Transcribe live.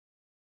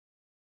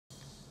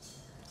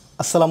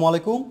আসসালামু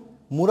আলাইকুম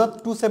মুরাদ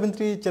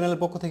 273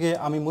 চ্যানেলের পক্ষ থেকে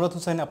আমি মুরাদ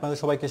হোসেন আপনাদের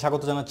সবাইকে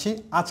স্বাগত জানাচ্ছি।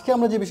 আজকে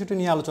আমরা যে বিষয়টি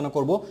নিয়ে আলোচনা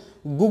করব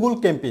গুগল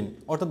ক্যাম্পেইন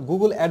অর্থাৎ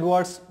গুগল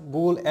অ্যাডওয়ার্ডস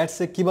গুগল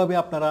অ্যাডসে কিভাবে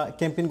আপনারা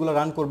ক্যাম্পেইনগুলো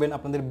রান করবেন,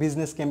 আপনাদের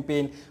বিজনেস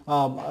ক্যাম্পেইন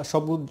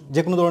সব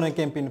যে কোনো ধরনের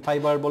ক্যাম্পেইন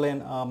ফাইবার বলেন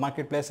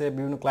মার্কেট প্লেসে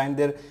বিভিন্ন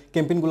ক্লায়েন্টদের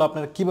ক্যাম্পেইনগুলো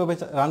আপনারা কিভাবে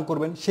রান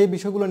করবেন সেই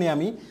বিষয়গুলো নিয়ে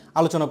আমি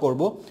আলোচনা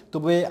করব।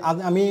 তবে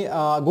আমি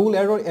গুগল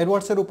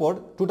অ্যাডওয়ার্ডসের উপর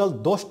টোটাল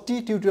 10টি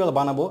টিউটোরিয়াল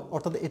বানাবো,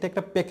 অর্থাৎ এটা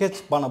একটা প্যাকেজ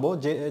বানাবো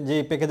যে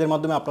প্যাকেজের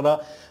মাধ্যমে আপনারা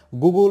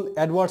গুগল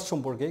অ্যাডওয়ার্ডস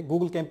সম্পর্কে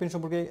গুগল ক্যাম্পেইন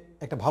সম্পর্কে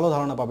একটা ভালো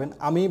ধারণা পাবেন।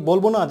 আমি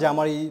বলবো না যে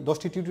আমার এই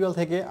 10টি টিউটোরিয়াল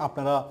থেকে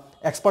আপনারা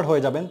এক্সপার্ট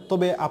হয়ে যাবেন,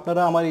 তবে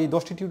আপনারা আমার এই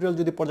 10টি টিউটোরিয়াল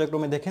যদি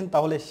পর্যায়ক্রমে দেখেন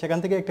তাহলে সেখান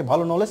থেকে একটা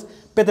ভালো নলেজ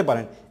পেতে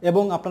পারেন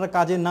এবং আপনারা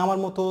কাজে নামার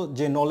মতো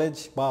যে নলেজ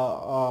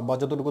বা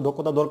যতটুকু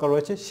দক্ষতা দরকার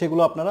রয়েছে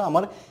সেগুলো আপনারা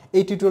আমার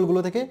এই টিউটোরিয়ালগুলো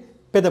থেকে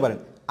পেতে পারেন।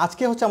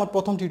 আজকে হচ্ছে আমার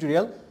প্রথম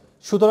টিউটোরিয়াল,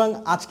 সুতরাং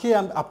আজকে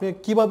আপনি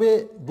কিভাবে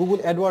গুগল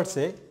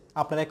অ্যাডওয়ার্ডসে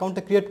আপনার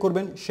অ্যাকাউন্টটা ক্রিয়েট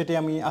করবেন সেটাই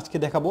আমি আজকে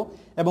দেখাবো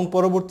এবং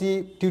পরবর্তী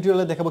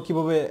টিউটোরিয়ালে দেখাবো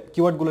কীভাবে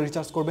কিওয়ার্ডগুলো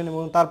রিসার্চ করবেন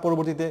এবং তার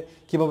পরবর্তীতে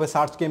কীভাবে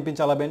সার্চ ক্যাম্পেইন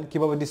চালাবেন,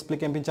 কীভাবে ডিসপ্লে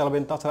ক্যাম্পেইন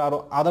চালাবেন, তাছাড়া আরও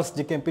আদার্স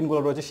যে ক্যাম্পেইনগুলো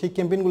রয়েছে সেই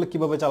ক্যাম্পেইনগুলো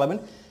কীভাবে চালাবেন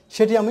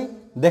সেটি আমি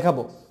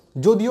দেখাবো।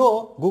 যদিও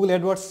গুগল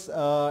অ্যাডওয়ার্ডস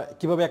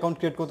কীভাবে অ্যাকাউন্ট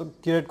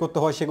ক্রিয়েট করতে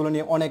হয় সেগুলো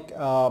নিয়ে অনেক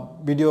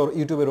ভিডিও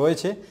ইউটিউবে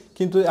রয়েছে,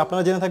 কিন্তু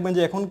আপনারা জেনে থাকবেন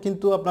যে এখন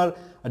কিন্তু আপনার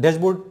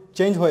ড্যাশবোর্ড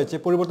চেঞ্জ হয়েছে,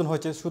 পরিবর্তন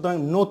হয়েছে। সুতরাং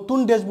নতুন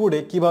ড্যাশবোর্ডে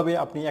কিভাবে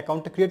আপনি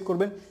অ্যাকাউন্টটা ক্রিয়েট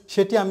করবেন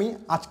সেটি আমি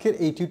আজকের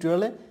এই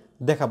টিউটোরিয়ালে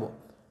দেখাবো।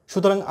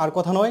 সুতরাং আর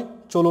কথা নয়,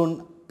 চলুন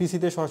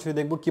পিসিতে সরাসরি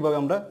দেখব কিভাবে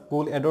আমরা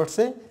গুগল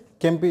অ্যাডওয়ার্ডসে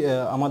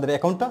আমাদের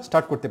অ্যাকাউন্টটা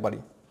স্টার্ট করতে পারি।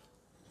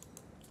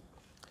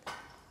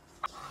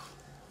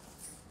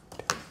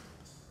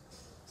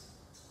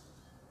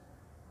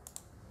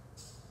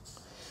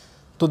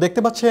 তো দেখতে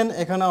পাচ্ছেন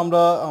এখানে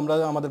আমরা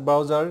আমাদের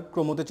ব্রাউজার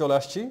ক্রোমোতে চলে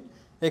আসছি।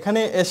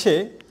 এখানে এসে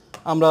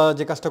আমরা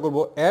যে কাজটা করব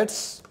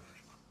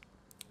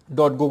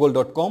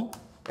ads.google.com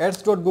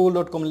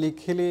ads.google.com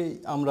লিখলেই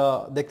আমরা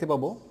দেখতে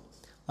পাবো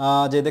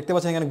যে দেখতে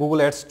পাচ্ছেন এখানে গুগল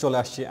অ্যাডস চলে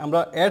আসছে। আমরা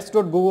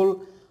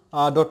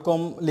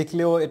ads.google.com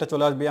লিখলেও এটা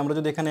চলে আসবে। আমরা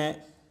যদি এখানে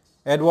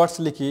অ্যাডওয়ার্ডস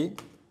লিখি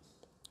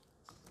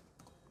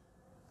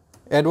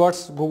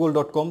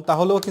ads.google.com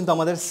তাহলেও কিন্তু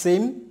আমাদের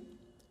সেম,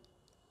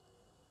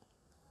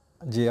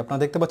 জি আপনারা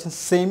দেখতে পাচ্ছেন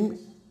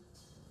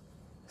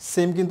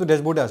সেম কিন্তু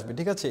ড্যাশবোর্ডে আসবে,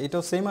 ঠিক আছে,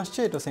 এটাও সেম আসছে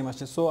এটাও সেম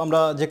আসছে। সো আমরা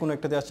যে কোনো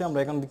একটাতে আসছি, আমরা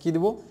এখানে কী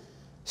দিব,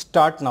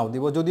 স্টার্ট নাও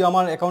দিব। যদিও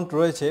আমার অ্যাকাউন্ট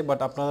রয়েছে বাট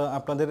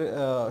আপনাদের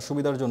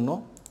সুবিধার জন্য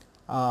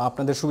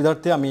আপনাদের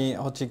সুবিধার্থে আমি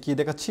হচ্ছে কি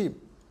দেখাচ্ছি,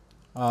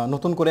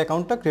 নতুন করে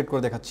অ্যাকাউন্টটা ক্রিয়েট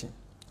করে দেখাচ্ছি।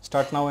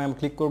 স্টার্ট নাও আমি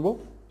ক্লিক করব।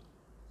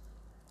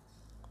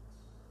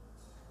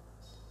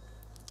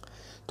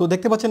 তো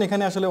দেখতে পাচ্ছেন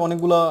এখানে আসলে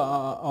অনেকগুলা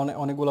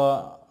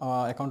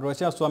অ্যাকাউন্ট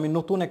রয়েছে। সো আমি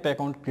নতুন একটা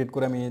অ্যাকাউন্ট ক্রিয়েট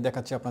করে আমি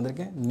দেখাচ্ছি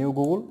আপনাদেরকে, নিউ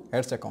গুগল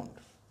অ্যাডস অ্যাকাউন্ট।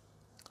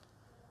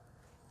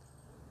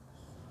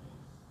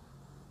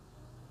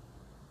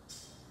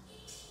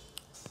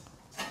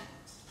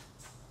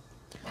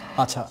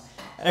 আচ্ছা,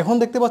 এখন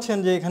দেখতে পাচ্ছেন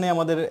যে এখানে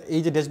আমাদের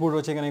এই যে ড্যাশবোর্ড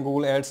রয়েছে, এখানে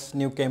গুগল অ্যাডস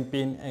নিউ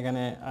ক্যাম্পেইন,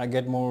 এখানে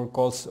গেট মোর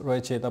কলস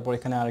রয়েছে, তারপর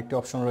এখানে আরেকটি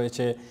অপশন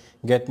রয়েছে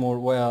get more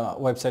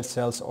website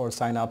sales or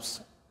sign আপস।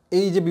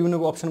 এই যে বিভিন্ন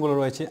অপশনগুলো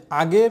রয়েছে,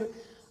 আগের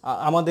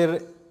আমাদের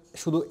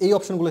শুধু এই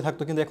অপশনগুলো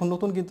থাকতো, কিন্তু এখন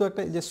নতুন কিন্তু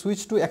একটা যে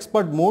সুইচ টু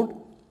এক্সপার্ট মোড,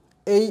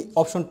 এই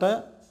অপশনটা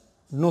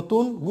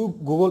নতুন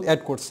গুগল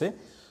অ্যাড করছে।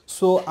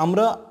 সো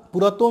আমরা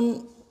পুরাতন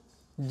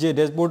যে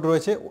ড্যাশবোর্ড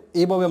রয়েছে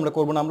এইভাবে আমরা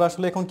করব না, আমরা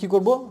আসলে এখন কি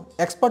করব,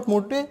 এক্সপার্ট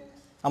মোডে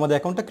আমাদের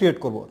অ্যাকাউন্টটা ক্রিয়েট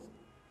করব।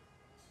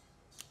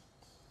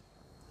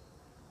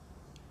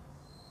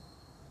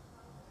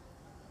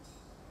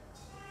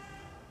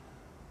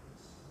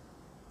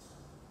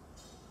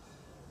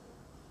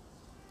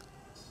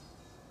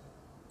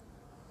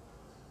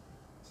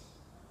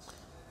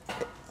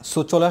 সো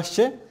চলে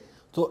আসছে।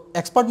 তো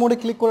এক্সপার্ট মোডে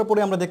ক্লিক করার পরে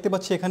আমরা দেখতে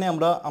পাচ্ছি এখানে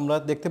আমরা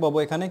দেখতে পাবো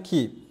এখানে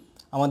কি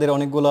আমাদের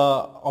অনেকগুলা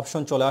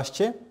অপশন চলে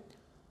আসছে।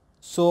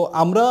 সো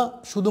আমরা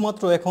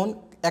শুধুমাত্র এখন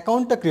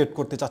অ্যাকাউন্টটা ক্রিয়েট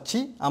করতে চাচ্ছি,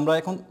 আমরা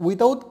এখন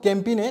উইথাউট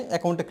ক্যাম্পেইনে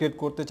অ্যাকাউন্টটা ক্রিয়েট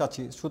করতে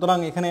চাচ্ছি। সুতরাং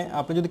এখানে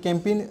আপনি যদি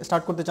ক্যাম্পেইন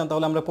স্টার্ট করতে চান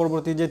তাহলে আমরা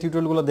পরবর্তী যে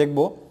টিউটোরিয়ালগুলো দেখব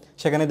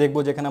সেখানে দেখব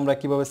যেখানে আমরা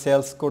কীভাবে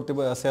সেলস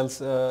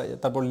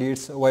তারপর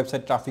লিডস,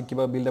 ওয়েবসাইট ট্রাফিক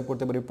কীভাবে বিল্ড আপ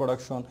করতে পারি,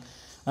 প্রোডাকশন,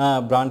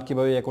 ব্র্যান্ড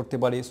কীভাবে করতে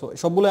পারি। সো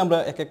সবগুলো আমরা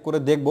এক এক করে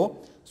দেখব।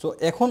 সো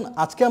এখন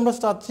আজকে আমরা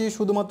চাচ্ছি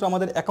শুধুমাত্র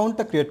আমাদের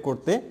অ্যাকাউন্টটা ক্রিয়েট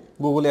করতে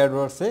গুগল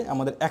অ্যাডওয়ার্ডসে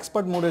আমাদের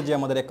এক্সপার্ট মোডের যে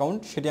আমাদের অ্যাকাউন্ট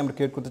সেটি আমরা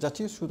ক্রিয়েট করতে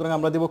চাচ্ছি। সুতরাং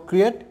আমরা দেবো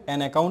create an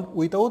account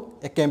without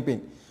A campaign,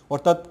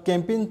 অর্থাৎ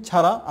ক্যাম্পেইন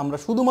ছাড়া আমরা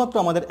শুধুমাত্র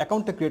আমাদের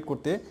অ্যাকাউন্টটা ক্রিয়েট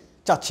করতে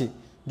চাচ্ছি।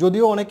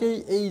 যদিও অনেকেই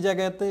এই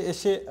জায়গাতে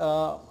এসে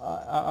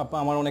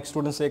আমার অনেক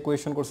স্টুডেন্টস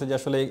কোয়েশ্চেন করছে যে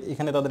আসলে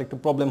এখানে তাদের একটু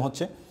প্রবলেম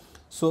হচ্ছে।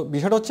 সো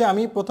বিষয়টা হচ্ছে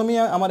আমি প্রথমেই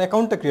আমার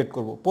অ্যাকাউন্টটা ক্রিয়েট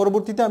করব,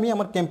 পরবর্তীতে আমি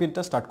আমার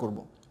ক্যাম্পেইনটা স্টার্ট করব।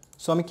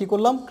 সো আমি কি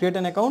করলাম, create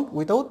an account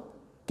without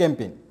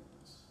campaign.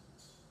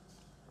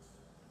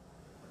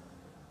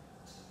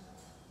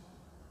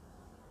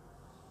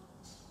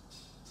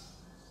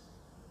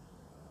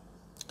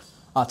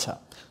 আচ্ছা,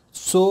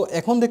 সো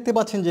এখন দেখতে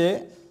পাচ্ছেন যে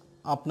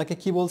আপনাকে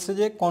কি বলছে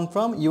যে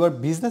কনফার্ম ইউর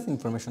বিজনেস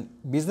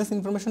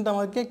ইনফরমেশনটা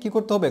আমাকে কি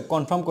করতে হবে,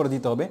 কনফার্ম করে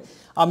দিতে হবে।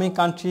 আমি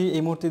কান্ট্রি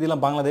এই মুহূর্তে দিলাম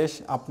বাংলাদেশ,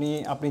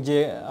 আপনি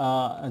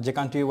যে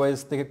কান্ট্রি ওয়াইজ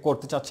থেকে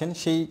করতে চাচ্ছেন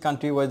সেই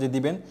কান্ট্রি ওয়াইজে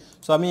দিবেন।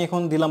 সো আমি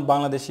এখন দিলাম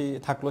বাংলাদেশি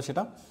থাকলো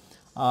সেটা।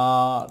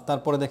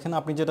 তারপরে দেখেন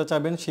আপনি যেটা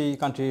চাইবেন সেই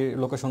কান্ট্রির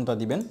লোকেশনটা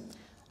দিবেন।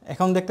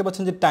 এখন দেখতে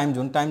পাচ্ছেন যে টাইম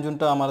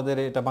জোনটা আমাদের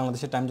এটা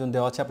বাংলাদেশের টাইম জোন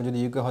দেওয়া আছে। আপনি যদি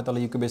ইউকে হয় তাহলে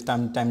ইউকে বেস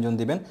টাইম জোন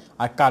দিবেন।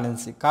 আর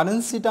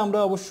কারেন্সিটা আমরা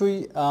অবশ্যই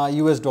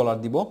ইউএস ডলার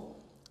দিব,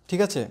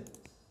 ঠিক আছে।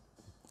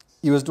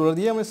 ইউএস ডলার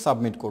দিয়ে আমি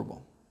সাবমিট করব।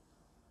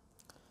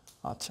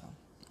 আচ্ছা,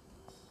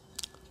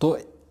 তো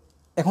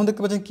এখন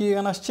দেখতে পাচ্ছেন কি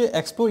এখানে আসছে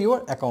এক্সপ্লোর ইউর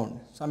অ্যাকাউন্ট।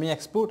 আমি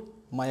এক্সপ্লোর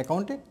মাই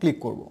অ্যাকাউন্টে ক্লিক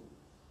করব।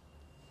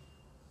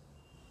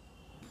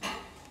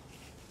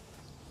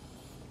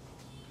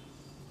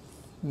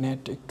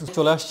 নেট একটু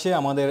চলে আসছে,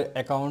 আমাদের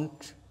অ্যাকাউন্ট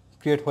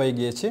ক্রিয়েট হয়ে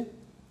গিয়েছে।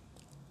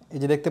 এই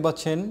যে দেখতে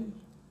পাচ্ছেন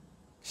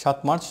 7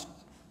 মার্চ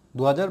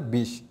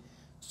 2020।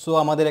 সো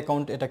আমাদের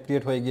অ্যাকাউন্ট এটা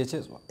ক্রিয়েট হয়ে গিয়েছে।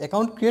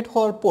 অ্যাকাউন্ট ক্রিয়েট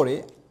হওয়ার পরে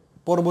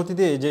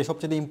পরবর্তীতে যে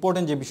সবচেয়ে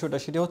ইম্পর্টেন্ট যে বিষয়টা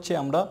সেটা হচ্ছে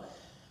আমরা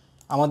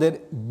আমাদের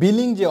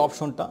বিলিং যে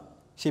অপশনটা,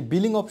 সেই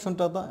বিলিং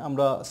অপশনটা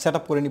আমরা সেট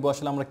আপ করে নিব।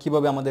 আসলে আমরা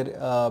কীভাবে আমাদের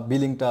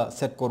বিলিংটা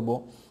সেট করব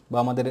বা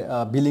আমাদের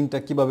বিলিংটা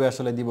কীভাবে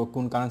আসলে দিব,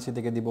 কোন কারেন্সি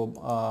থেকে দিব।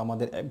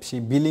 আমাদের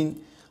সেই বিলিং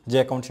যে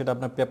অ্যাকাউন্ট সেটা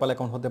আপনার পেপ্যাল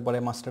অ্যাকাউন্ট হতে পারে,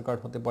 মাস্টার কার্ড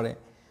হতে পারে,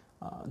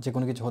 যে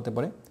কোনো কিছু হতে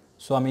পারে।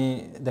 সো আমি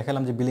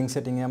দেখালাম যে বিলিং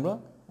সেটিংয়ে আমরা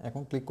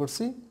এখন ক্লিক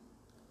করছি।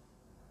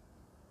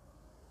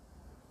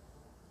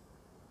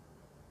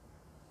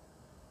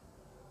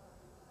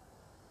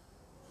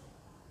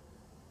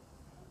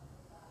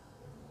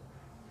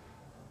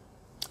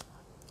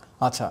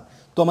 আচ্ছা,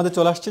 তো আমাদের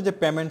চলে আসছে যে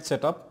payment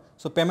set up.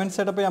 So payment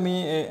set আপে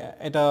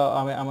এটা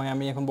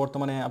আমি এখন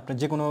বর্তমানে আপনার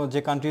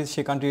যে কান্ট্রি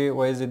সেই কান্ট্রি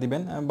ওয়াইজে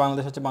দিবেন।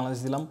 বাংলাদেশ হচ্ছে বাংলাদেশ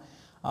দিলাম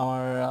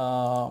আমার।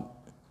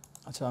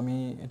 আচ্ছা, আমি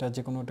এটা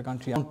যে কোনো একটা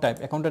কান্ট্রি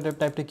অ্যাকাউন্ট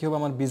টাইপটা কী হবে,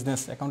 আমার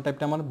বিজনেস অ্যাকাউন্ট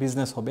টাইপটা আমার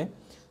বিজনেস হবে।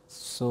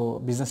 সো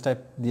বিজনেস টাইপ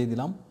দিয়ে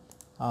দিলাম।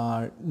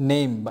 আর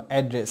নেম বা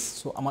অ্যাড্রেস,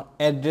 সো আমার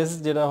অ্যাড্রেস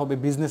যেটা হবে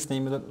বিজনেস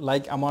নেম,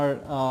 লাইক আমার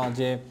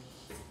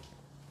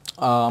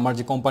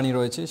যে কোম্পানি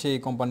রয়েছে সেই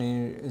কোম্পানির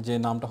যে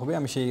নামটা হবে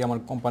আমি সেই আমার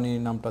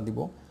কোম্পানির নামটা দিব।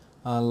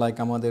 লাইক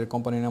আমাদের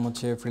কোম্পানির নাম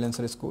হচ্ছে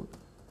freelancer school.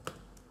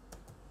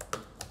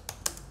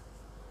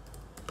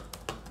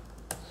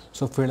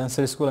 So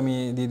freelancer school আমি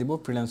দিয়ে দিব,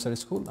 ফ্রিল্যান্সার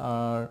স্কুল।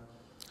 আর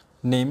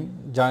নেম,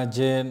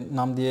 যে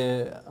নাম দিয়ে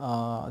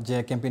যে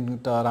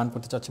ক্যাম্পেইনটা রান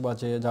করতে চাচ্ছি বা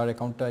যার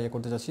অ্যাকাউন্টটা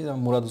করতে চাচ্ছি,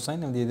 মুরাদ হুসাইন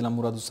আমি দিয়ে দিলাম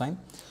মুরাদ হুসাইন।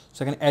 সো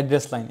এখানে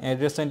অ্যাড্রেস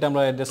লাইনটা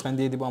আমরা অ্যাড্রেস লাইন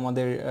দিয়ে দিব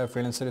আমাদের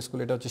ফ্রিল্যান্সার স্কুল।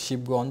 এটা হচ্ছে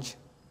শিবগঞ্জ,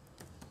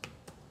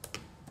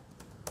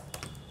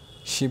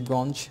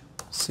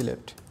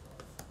 সিলেট।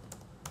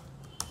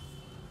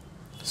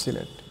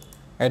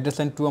 অ্যাড্রেস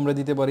লাইন 2 আমরা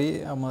দিতে পারি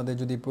আমাদের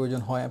যদি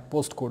প্রয়োজন হয়।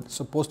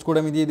 পোস্ট কোড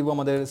আমি দিয়ে দিব,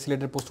 আমাদের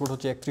সিলেটের পোস্ট কোড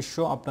হচ্ছে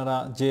 3100। আপনারা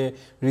যে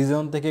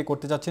রিজন থেকে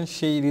করতে চাচ্ছেন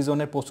সেই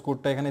রিজনের পোস্ট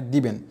কোডটা এখানে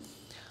দিবেন।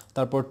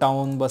 তারপর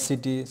টাউন বা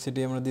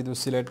সিটি আমরা দিয়ে দেবো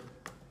সিলেট।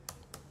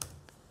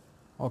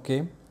 ওকে,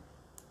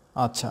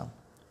 আচ্ছা।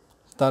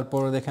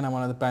 তারপর দেখেন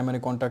আমাদের প্রাইমারি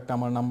কন্ট্যাক্ট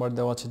আমার নাম্বার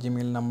দেওয়া আছে,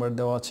 জিমেইল নাম্বার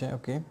দেওয়া আছে।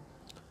 ওকে,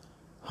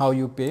 how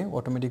you pay,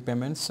 automatic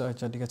payments.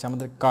 আচ্ছা, ঠিক আছে।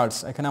 আমাদের কার্ডস,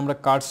 এখানে আমরা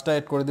কার্ডসটা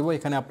অ্যাড করে দেবো।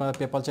 এখানে আপনারা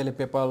পেপাল চাইলে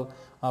পেপাল,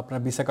 আপনার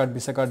ভিসা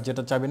কার্ড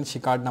যেটা চাইবেন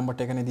সেই কার্ড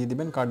নাম্বারটা এখানে দিয়ে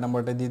দিবেন। কার্ড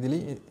নাম্বারটা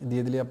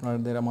দিয়ে দিলে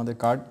আমাদের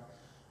কার্ড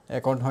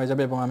অ্যাকাউন্ট হয়ে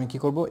যাবে। এবং আমি কি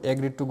করব,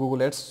 এগ্রি টু গুগল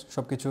অ্যাডস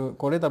সব কিছু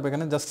করে তারপর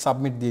এখানে জাস্ট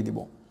সাবমিট দিয়ে দিব।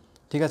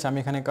 ঠিক আছে, আমি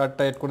এখানে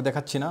কার্ডটা অ্যাড করে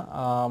দেখাচ্ছি না,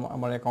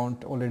 আমার অ্যাকাউন্ট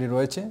অলরেডি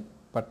রয়েছে।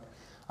 বাট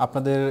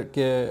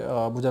আপনাদেরকে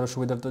বোঝার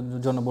সুবিধার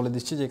জন্য বলে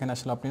দিচ্ছি যে এখানে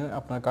আসলে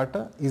আপনার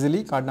কার্ডটা ইজিলি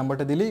কার্ড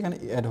নাম্বারটা দিলেই এখানে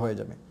অ্যাড হয়ে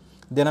যাবে।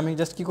 দেন আমি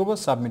জাস্ট কী করবো,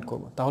 সাবমিট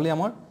করব। তাহলে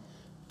আমার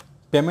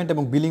পেমেন্ট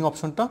এবং বিলিং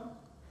অপশনটা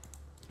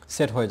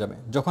সেট হয়ে যাবে।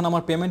 যখন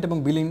আমার পেমেন্ট এবং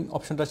বিলিং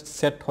অপশনটা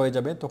সেট হয়ে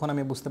যাবে তখন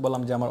আমি বুঝতে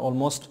পারলাম যে আমার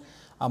অলমোস্ট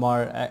আমার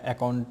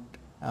অ্যাকাউন্ট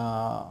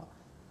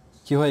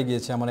কী হয়ে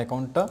গিয়েছে, আমার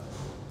অ্যাকাউন্টটা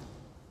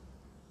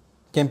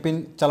ক্যাম্পেইন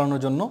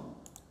চালানোর জন্য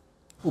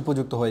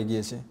উপযুক্ত হয়ে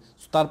গিয়েছে।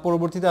 তার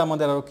পরবর্তীতে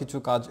আমাদের আরও কিছু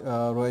কাজ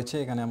রয়েছে।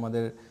 এখানে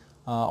আমাদের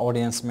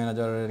অডিয়েন্স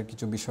ম্যানেজারের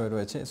কিছু বিষয়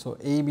রয়েছে। সো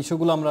এই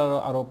বিষয়গুলো আমরা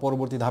আরও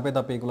পরবর্তী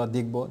ধাপে এগুলো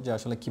দেখব যে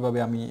আসলে কীভাবে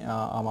আমি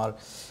আমার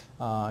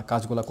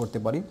কাজগুলো করতে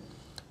পারি।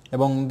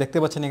 এবং দেখতে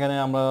পাচ্ছেন এখানে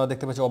আমরা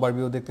দেখতে পাচ্ছি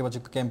ওভারভিউ, দেখতে পাচ্ছি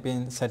ক্যাম্পেইন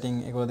সেটিং,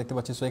 এগুলো দেখতে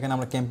পাচ্ছি। সো এখানে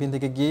আমরা ক্যাম্পেইন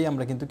থেকে গিয়ে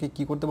আমরা কিন্তু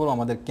কী করতে পারবো,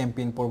 আমাদের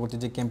ক্যাম্পেইন পরবর্তী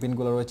যে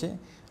ক্যাম্পেইনগুলো রয়েছে,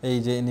 এই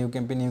যে নিউ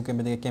ক্যাম্পেইন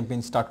থেকে ক্যাম্পেইন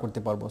স্টার্ট করতে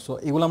পারবো। সো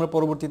এগুলো আমরা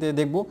পরবর্তীতে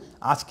দেখব।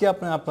 আজকে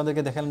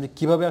আপনাদেরকে দেখালাম যে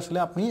কীভাবে আসলে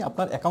আপনি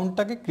আপনার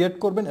অ্যাকাউন্টটাকে ক্রিয়েট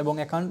করবেন এবং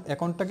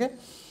অ্যাকাউন্টটাকে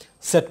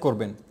সেট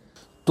করবেন।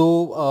 তো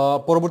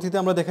পরবর্তীতে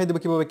আমরা দেখাই দেবো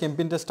কীভাবে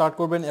ক্যাম্পেইনটা স্টার্ট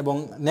করবেন। এবং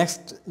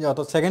নেক্সট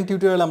অর্থাৎ সেকেন্ড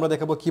টিউটোরিয়াল আমরা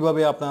দেখাবো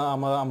কীভাবে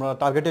আমরা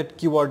টার্গেটেড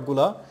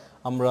কিওয়ার্ডগুলো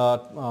আমরা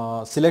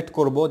সিলেক্ট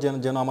করব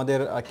যেন আমাদের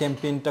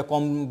ক্যাম্পেইনটা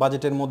কম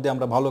বাজেটের মধ্যে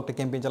আমরা ভালো একটা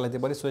ক্যাম্পেইন চালাতে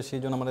পারি। সো সেই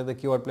জন্য আমাদের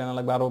কিওয়ার্ড প্ল্যানার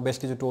লাগবে, আরও বেশ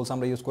কিছু টুলস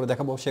আমরা ইউজ করে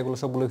দেখাবো, সেগুলো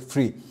সবগুলো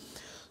ফ্রি।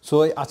 সো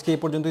আজকে এই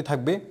পর্যন্তই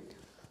থাকবে।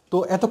 তো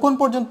এতক্ষণ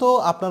পর্যন্ত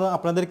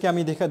আপনাদেরকে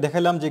আমি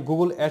দেখালাম যে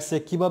গুগল অ্যাডসে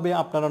কীভাবে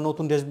আপনারা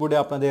নতুন ড্যাশবোর্ডে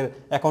আপনাদের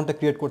অ্যাকাউন্টটা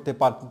ক্রিয়েট করতে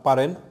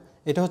পারেন।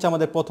 এটা হচ্ছে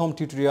আমাদের প্রথম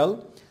টিউটোরিয়াল।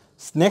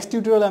 নেক্সট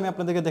টিউটোরিয়ালে আমি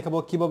আপনাদেরকে দেখাবো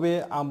কিভাবে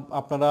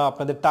আপনারা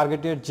আপনাদের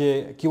টার্গেটের যে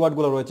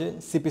কিওয়ার্ডগুলো রয়েছে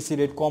সিপিসি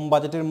রেট কম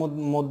বাজেটের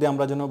মধ্যে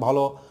আমরা যেন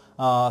ভালো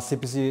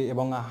সিপিসি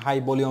এবং হাই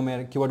ভলিউমের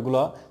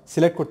কিওয়ার্ডগুলো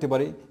সিলেক্ট করতে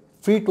পারি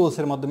ফ্রি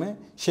টুলসের মাধ্যমে,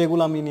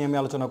 সেগুলো আমি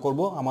আলোচনা করব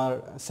আমার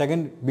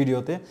সেকেন্ড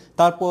ভিডিওতে।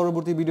 তার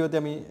পরবর্তী ভিডিওতে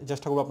আমি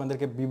চেষ্টা করবো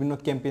আপনাদেরকে বিভিন্ন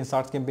campaign,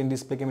 search campaign,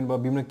 display campaign বা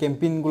বিভিন্ন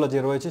ক্যাম্পেইনগুলো যে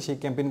রয়েছে সেই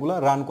ক্যাম্পেইনগুলো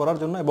রান করার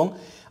জন্য, এবং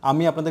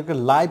আমি আপনাদেরকে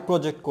লাইভ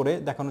প্রজেক্ট করে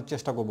দেখানোর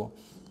চেষ্টা করব।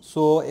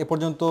 সো এ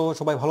পর্যন্ত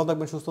সবাই ভালো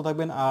থাকবেন, সুস্থ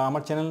থাকবেন। আর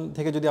আমার চ্যানেল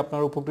থেকে যদি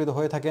আপনারা উপকৃত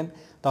হয়ে থাকেন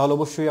তাহলে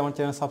অবশ্যই আমার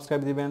চ্যানেল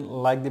সাবস্ক্রাইব দিবেন,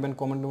 লাইক দিবেন,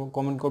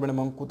 কমেন্ট করবেন,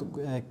 এবং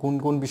কোন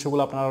কোন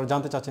বিষয়গুলো আপনারা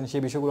জানতে চাচ্ছেন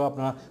সেই বিষয়গুলো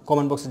আপনারা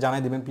কমেন্ট বক্সে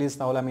জানিয়ে দিবেন প্লিজ।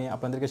 তাহলে আমি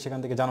আপনাদেরকে সেখান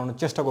থেকে জানানোর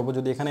চেষ্টা করব।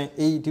 যদি এখানে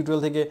এই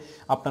টিউটোরিয়াল থেকে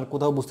আপনার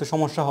কোথাও বুঝতে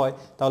সমস্যা হয়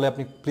তাহলে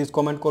আপনি প্লিজ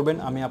কমেন্ট করবেন,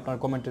 আমি আপনার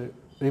কমেন্টের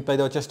রিপ্লাই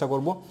দেওয়ার চেষ্টা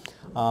করব।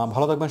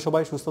 ভালো থাকবেন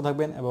সবাই, সুস্থ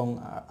থাকবেন, এবং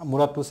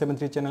মুরাদ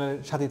 273 চ্যানেলের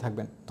সাথেই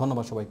থাকবেন।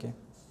 ধন্যবাদ সবাইকে।